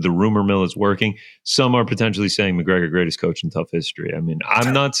 the rumor mill is working. Some are potentially saying McGregor greatest coach in TUF history. I mean,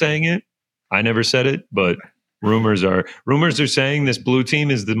 I'm not saying it. I never said it, but rumors are saying this blue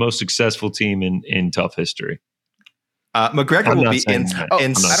team is the most successful team in TUF history. McGregor will be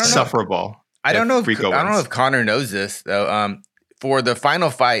insufferable. I don't know if Connor knows this though. For the final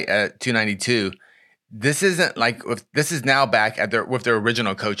fight at 292, this is now back with their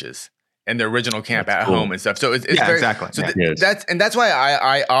original coaches and their original camp at home and stuff. So it's very, exactly. So that's why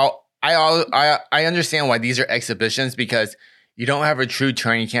I understand why these are exhibitions, because you don't have a true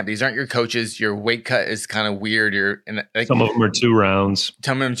training camp. These aren't your coaches. Your weight cut is kind of weird. Some of them are 2 rounds.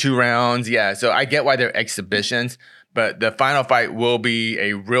 Some of them 2 rounds. Yeah. So I get why they're exhibitions. But the final fight will be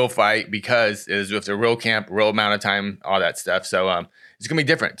a real fight because it is with the real camp, real amount of time, all that stuff. So it's gonna be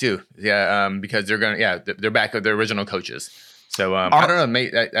different too. Yeah, because they're back with their original coaches. So I don't know,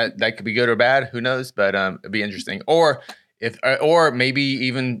 mate, that could be good or bad. Who knows? But it'd be interesting. Or maybe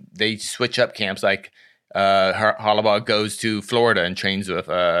even they switch up camps. Like Hollabaugh goes to Florida and trains with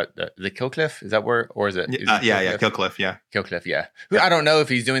the Killcliff. Is that where, or is it? Killcliff. Yeah, Killcliff. Yeah. I don't know if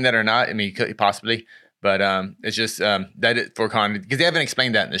he's doing that or not. I mean, he could possibly. But it's just for Con, because they haven't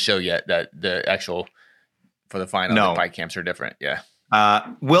explained that in the show yet, that the actual for the final the fight camps are different. Yeah.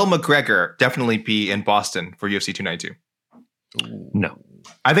 Will McGregor definitely be in Boston for UFC 292? No.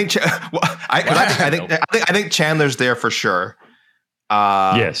 I think I think Chandler's there for sure.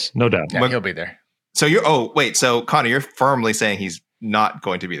 Yes, no doubt. Yeah, he'll be there. So so Connor, you're firmly saying he's not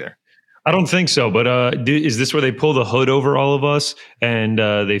going to be there. I don't think so, but is this where they pull the hood over all of us and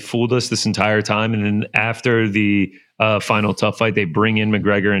they fooled us this entire time? And then after the final TUF fight, they bring in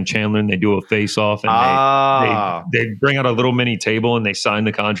McGregor and Chandler and they do a face-off and they bring out a little mini table and they sign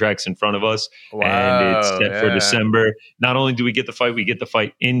the contracts in front of us. Wow, and it's set for December. Not only do we get the fight, we get the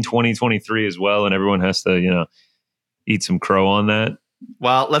fight in 2023 as well, and everyone has to, eat some crow on that.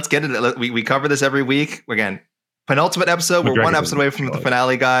 Well, let's get it. We cover this every week. Again, penultimate episode. We're one episode away from the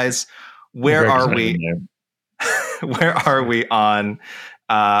finale, guys. Where are we? Where are we on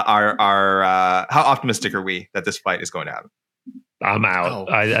our how optimistic are we that this fight is going to happen? I'm out. Oh.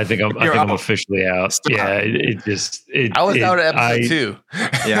 I think I'm officially out. Stop. Yeah, I was out at episode 2.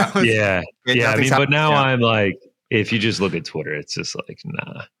 Yeah. I mean, but now yeah. I'm like, if you just look at Twitter, it's just like,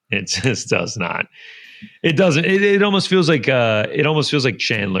 nah, it just does not. It doesn't. It almost feels like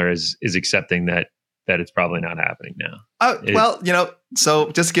Chandler is accepting that it's probably not happening now. Well,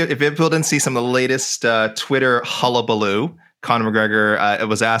 so just if people didn't see some of the latest Twitter hullabaloo, Conor McGregor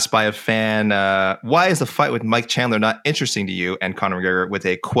was asked by a fan, why is the fight with Mike Chandler not interesting to you? And Conor McGregor with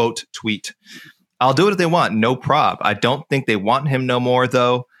a quote tweet, I'll do it if they want, no prob. I don't think they want him no more,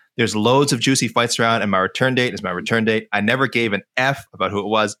 though. There's loads of juicy fights around, and my return date is my return date. I never gave an F about who it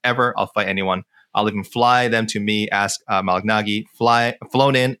was, ever. I'll fight anyone. I'll even fly them to me, ask Malignaggi,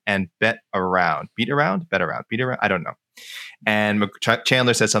 flown in and bet around. Beat around? Bet around. Beat around? I don't know. And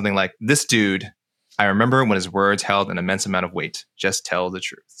Chandler said something like, this dude, I remember when his words held an immense amount of weight. Just tell the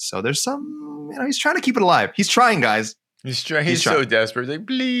truth. So there's some, he's trying to keep it alive. He's trying, guys. He's so desperate. He's like,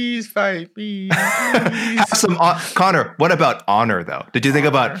 please fight me. Have some Conor, what about honor, though? Did you think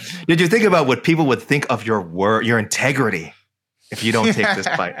about what people would think of your word, your integrity, if you don't take this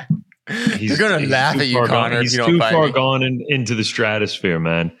fight? He's going to laugh at you, Conor. He's too far gone into the stratosphere,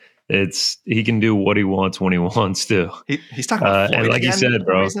 man. He can do what he wants when he wants to. He's talking about and like you said,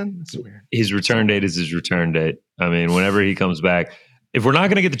 bro, weird. His return date is his return date. I mean, whenever he comes back, if we're not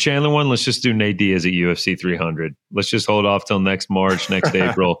going to get the Chandler one, let's just do Nate Diaz at UFC 300. Let's just hold off till next March, next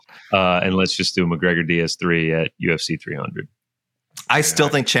April, and let's just do McGregor Diaz 3 at UFC 300. I still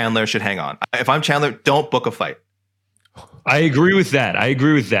think Chandler should hang on. If I'm Chandler, don't book a fight. I agree with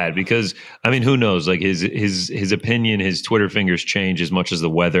that because I mean, who knows? Like his opinion, his Twitter fingers change as much as the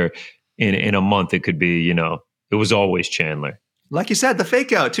weather. In a month, it could be, it was always Chandler. Like you said, the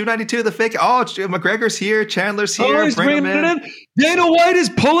fake out, 292, the fake. Oh, McGregor's here, Chandler's here. He's bringing it in. Dana White is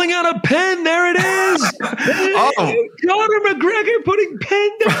pulling out a pen. There it is. Conor McGregor putting pen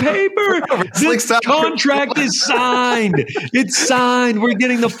to paper. This contract is signed. It's signed. We're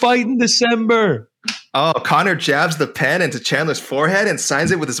getting the fight in December. Oh, Conor jabs the pen into Chandler's forehead and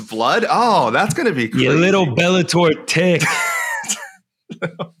signs it with his blood. Oh, that's going to be crazy. You little Bellator tick.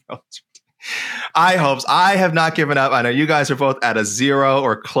 I hope so. I have not given up. I know you guys are both at a 0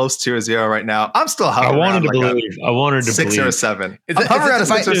 or close to a 0 right now. I'm still hovering. I wanted to 6 or a 7. I'm hovering at a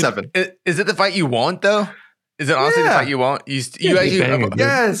 6 or 7. Is it the fight you want, though? Is it honestly the fight you want?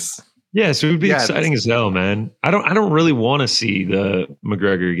 Yes. Yes, it would be exciting as hell, man. I don't really want to see the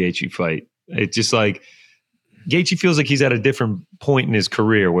McGregor Gaethje fight. It's just like Gaethje feels like he's at a different point in his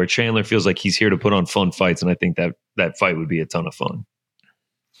career where Chandler feels like he's here to put on fun fights, and I think that fight would be a ton of fun.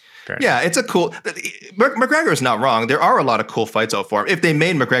 Yeah, it's a cool. McGregor is not wrong. There are a lot of cool fights out for him. If they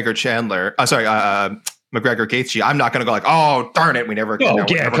made McGregor Gaethje, I'm not going to go like, oh darn it, we never. Oh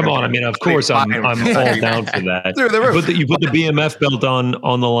yeah, come on. I mean, of course, I'm all down for that. You put the BMF belt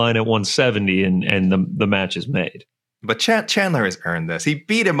on the line at 170, and the match is made. But Chandler has earned this. He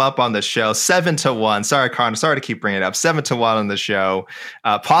beat him up on the show 7-1. Sorry, Conor. Sorry to keep bringing it up. 7-1 on the show.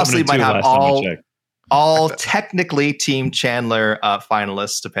 Possibly might have all technically Team Chandler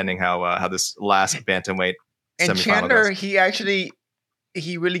finalists, depending how this last bantamweight and semifinal Chandler, goes.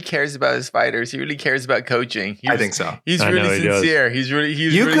 he really cares about his fighters. He really cares about coaching. I think so. He's really sincere. He's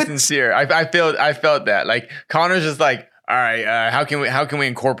really sincere. I felt that. Like Conor's just like, all right, how can we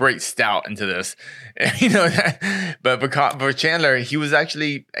incorporate Stout into this? But for Chandler, he was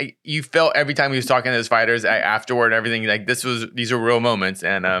actually, you felt every time he was talking to his fighters afterward and everything, like these are real moments.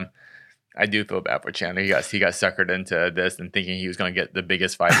 And I do feel bad for Chandler. He got suckered into this and thinking he was going to get the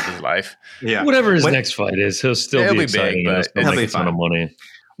biggest fight of his life. Yeah, whatever his next fight is, he'll still be exciting, big, but he'll make a ton of money.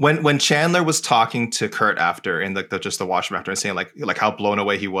 When Chandler was talking to Kurt after in the washroom after and saying like how blown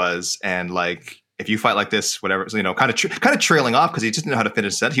away he was and like, if you fight like this, whatever, kind of trailing off because he just didn't know how to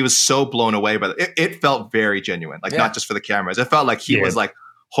finish set. He was so blown away by it. It felt very genuine, not just for the cameras. It felt like he was like,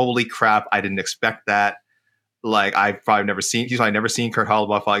 holy crap, I didn't expect that. Like he's probably never seen Kurt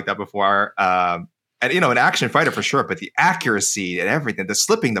Holloway fight like that before. And an action fighter for sure, but the accuracy and everything, the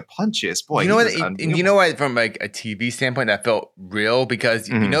slipping, the punches, boy. You know what? From like a TV standpoint, that felt real because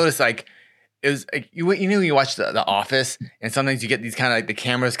you notice like. It was like, you watch the Office, and sometimes you get these kind of like the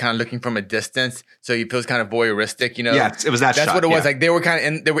cameras kind of looking from a distance, so you feel kind of voyeuristic. Yeah, it was that. That's shot, what it was. Like they were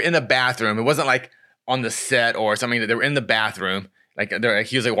in the bathroom. It wasn't like on the set or something. They were in the bathroom.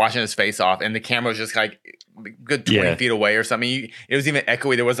 He was like washing his face off, and the camera was just like good 20 feet away or something. It was even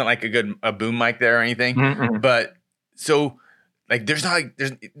echoey. There wasn't like a boom mic there or anything. Mm-mm. But so. Like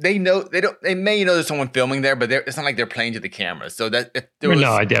they may know there's someone filming there, but it's not like they're playing to the camera. So that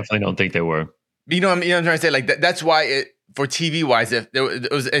No, I definitely don't think they were. You know what I'm trying to say? Like that's why it for TV wise,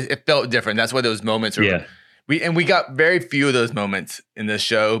 it felt different. That's why those moments were. Yeah. We got very few of those moments in this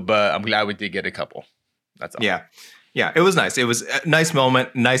show, but I'm glad we did get a couple. That's all. Yeah. Yeah, it was nice. It was a nice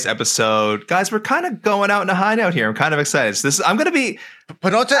moment, nice episode. Guys, we're kind of going out in a hideout here. I'm kind of excited. So I'm going to be...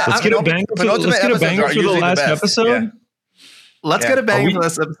 Let's get a banger for the last episode. Yeah. Let's get a banger for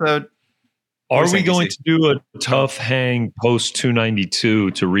this episode. Are we going to do a tough hang post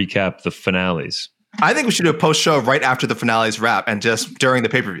 292 to recap the finales? I think we should do a post show right after the finales wrap and just during the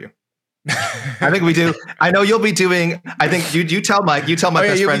pay-per-view. I think we do. I know you'll be doing. I think you tell Mike. You tell my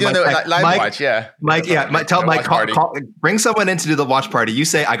best friend Mike. Live watch, yeah. Mike, tell Mike. Bring someone in to do the watch party. You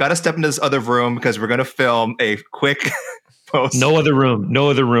say I got to step into this other room because we're going to film a quick post. No other room.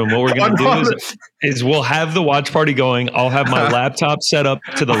 What we're going to do is we'll have the watch party going. I'll have my laptop set up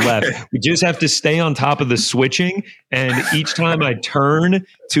to the left. We just have to stay on top of the switching, and each time I turn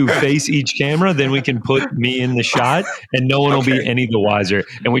to face each camera, then we can put me in the shot, and no one will be any the wiser.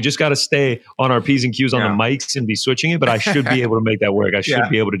 And we just got to stay on our P's and Q's on the mics and be switching it. But I should be able to make that work. I should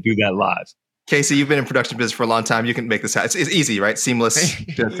be able to do that live. Casey, you've been in production business for a long time. You can make this happen. It's easy, right? Seamless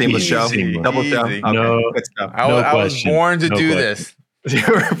show. Double show. Okay. I was born to do this.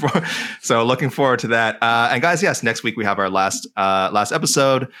 So looking forward to that. And guys, yes, next week we have our last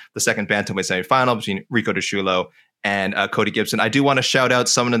episode, the second bantamweight semifinal between Rico DeSciullo and Cody Gibson. I do want to shout out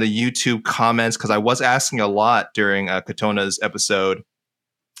someone in the YouTube comments because I was asking a lot during Katona's episode.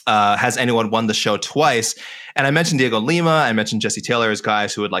 Has anyone won the show twice? And I mentioned Diego Lima. I mentioned Jesse Taylor as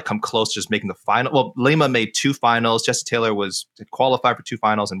guys who would like come close to just making the final. Well, Lima made 2 finals. Jesse Taylor was qualified for 2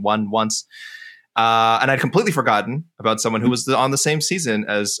 finals and won once. And I'd completely forgotten about someone who was on the same season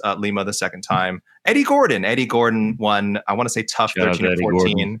as Lima the second time. Eddie Gordon. Eddie Gordon won, I want to say TUF 13 or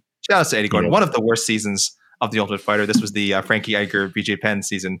 14. Shout out to Eddie Gordon. One of the worst seasons of The Ultimate Fighter. This was the Frankie Edgar, BJ Penn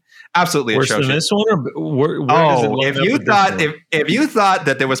season. Absolutely worse atrocious. Than this one? Or where does it line if you thought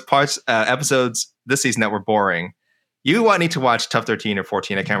that there was episodes this season that were boring, you need to watch TUF 13 or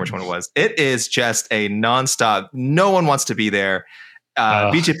 14. I can't remember which one it was. It is just a nonstop. No one wants to be there.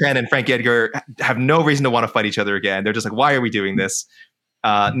 BJ Penn and Frank Edgar have no reason to want to fight each other again. They're just like, why are we doing this?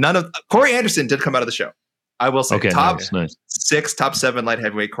 Corey Anderson did come out of the show. I will say top 6, top 7 light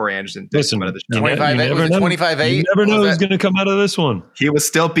heavyweight Corey Anderson did come out of the show. 25-8. You never know who's going to come out of this one. He was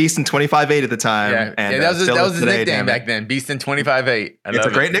still Beastin' 25-8 at the time. Yeah, and that was his nickname back then. Beastin' 25-8. It's a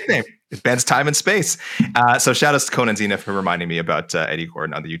great nickname. It bends time and space. So shout out to Conan Zena for reminding me about Eddie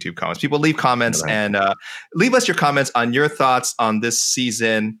Gordon on the YouTube comments. People leave comments and leave us your comments on your thoughts on this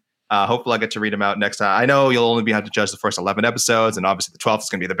season. Hopefully I'll get to read them out next time. I know you'll only have to judge the first 11 episodes, and obviously the 12th is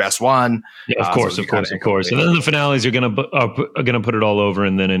going to be the best one. Yeah, of course. And then the finales are going to put it all over,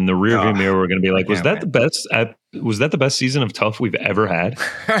 and then in the rearview mirror, we're going to be like, was that the best season of TUF we've ever had?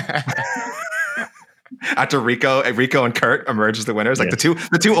 After Rico and Kurt emerge as the winners, like the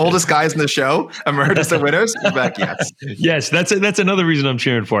two oldest guys in the show emerge as the winners. Like, yes, that's another reason I'm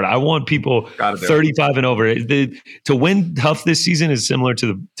cheering for it. I want people 35 and over. To win TUF this season is similar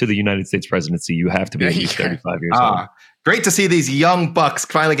to the United States presidency. You have to be at least 35 years old. Great to see these young bucks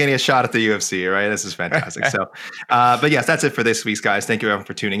finally getting a shot at the UFC, right? This is fantastic. So, but yes, that's it for this week's guys. Thank you everyone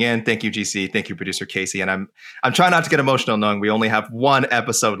for tuning in. Thank you, GC. Thank you, producer Casey. And I'm trying not to get emotional, knowing we only have one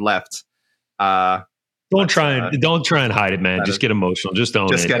episode left. Don't try and hide it, man. Just get emotional. Just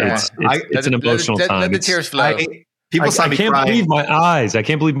own it. It's an emotional time. Let the tears flow. People saw me crying. I can't believe my eyes. I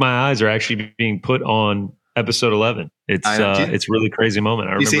can't believe my eyes are actually being put on episode 11. It's really crazy moment.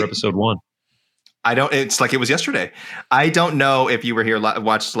 I remember episode 1. It's like it was yesterday. I don't know if you were here,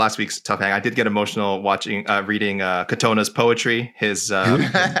 watched last week's Tough Hang. I did get emotional reading Katona's poetry. His you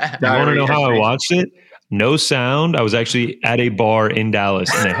want to know how I watched it? No sound. I was actually at a bar in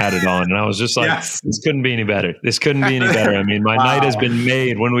Dallas and they had it on. And I was just like, This couldn't be any better. I mean, my night has been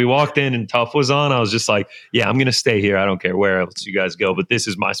made. When we walked in and TUF was on, I was just like, yeah, I'm going to stay here. I don't care where else you guys go, but this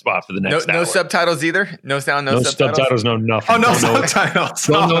is my spot for the next hour. No subtitles either? No sound, no subtitles, no nothing. Oh, no subtitles.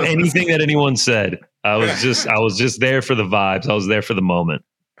 Don't know anything that anyone said. I was just there for the vibes. I was there for the moment.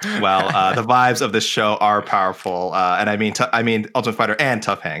 Well, the vibes of this show are powerful, and I mean Ultimate Fighter and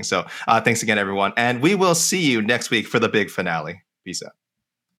Tough Hang. So thanks again, everyone, and we will see you next week for the big finale. Peace out.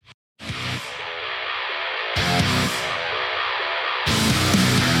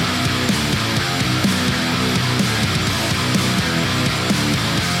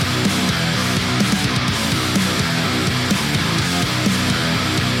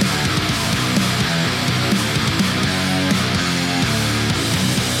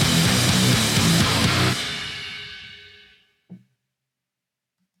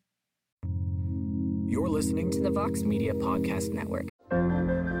 You're listening to the Vox Media Podcast Network.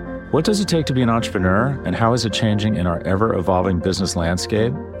 What does it take to be an entrepreneur, and how is it changing in our ever-evolving business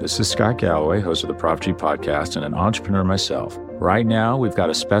landscape? This is Scott Galloway, host of the Prop G podcast and an entrepreneur myself. Right now, we've got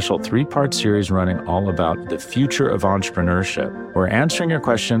a special 3-part series running all about the future of entrepreneurship. We're answering your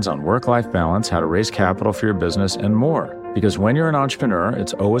questions on work-life balance, how to raise capital for your business, and more. Because when you're an entrepreneur,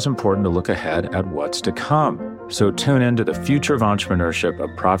 it's always important to look ahead at what's to come. So tune in to the Future of Entrepreneurship,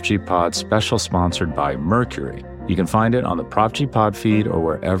 a Prop G Pod special sponsored by Mercury. You can find it on the Prop G Pod feed or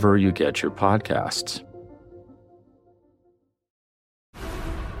wherever you get your podcasts.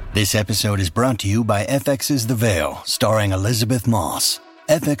 This episode is brought to you by FX's The Veil, starring Elizabeth Moss.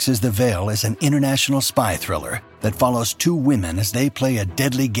 FX's The Veil is an international spy thriller that follows 2 women as they play a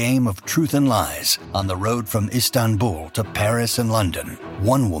deadly game of truth and lies on the road from Istanbul to Paris and London.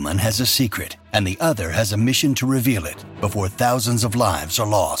 One woman has a secret, and the other has a mission to reveal it before thousands of lives are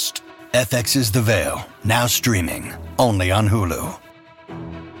lost. FX's The Veil, now streaming, only on Hulu.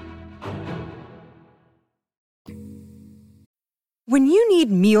 When you need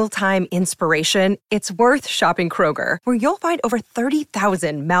mealtime inspiration, it's worth shopping Kroger, where you'll find over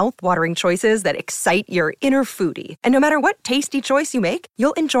 30,000 mouth-watering choices that excite your inner foodie. And no matter what tasty choice you make,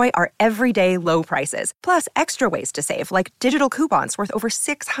 you'll enjoy our everyday low prices, plus extra ways to save, like digital coupons worth over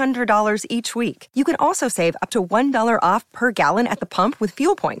 $600 each week. You can also save up to $1 off per gallon at the pump with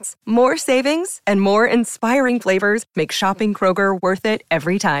fuel points. More savings and more inspiring flavors make shopping Kroger worth it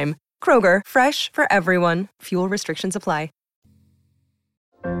every time. Kroger, fresh for everyone. Fuel restrictions apply.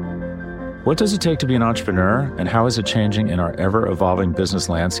 What does it take to be an entrepreneur, and how is it changing in our ever-evolving business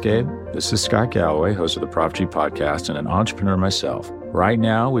landscape? This is Scott Galloway, host of the Prop G podcast and an entrepreneur myself. Right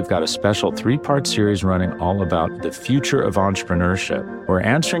now, we've got a special 3-part series running all about the future of entrepreneurship. We're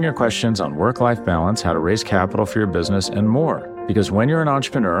answering your questions on work-life balance, how to raise capital for your business, and more. Because when you're an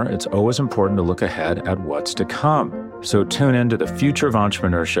entrepreneur, it's always important to look ahead at what's to come. So tune in to the Future of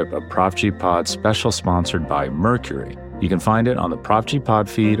Entrepreneurship, a Prop G Pod special sponsored by Mercury. You can find it on the Prop G Pod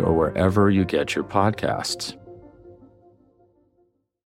feed or wherever you get your podcasts.